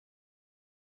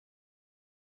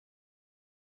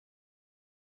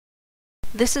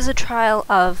This is a trial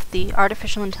of the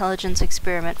artificial intelligence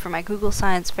experiment for my Google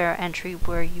Science Fair entry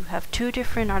where you have two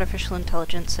different artificial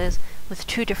intelligences with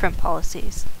two different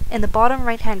policies. In the bottom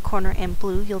right-hand corner in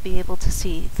blue, you'll be able to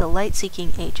see the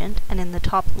light-seeking agent, and in the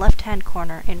top left-hand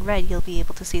corner in red, you'll be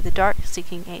able to see the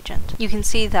dark-seeking agent. You can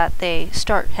see that they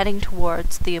start heading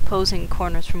towards the opposing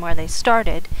corners from where they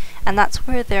started, and that's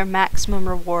where their maximum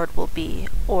reward will be,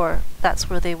 or that's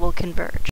where they will converge.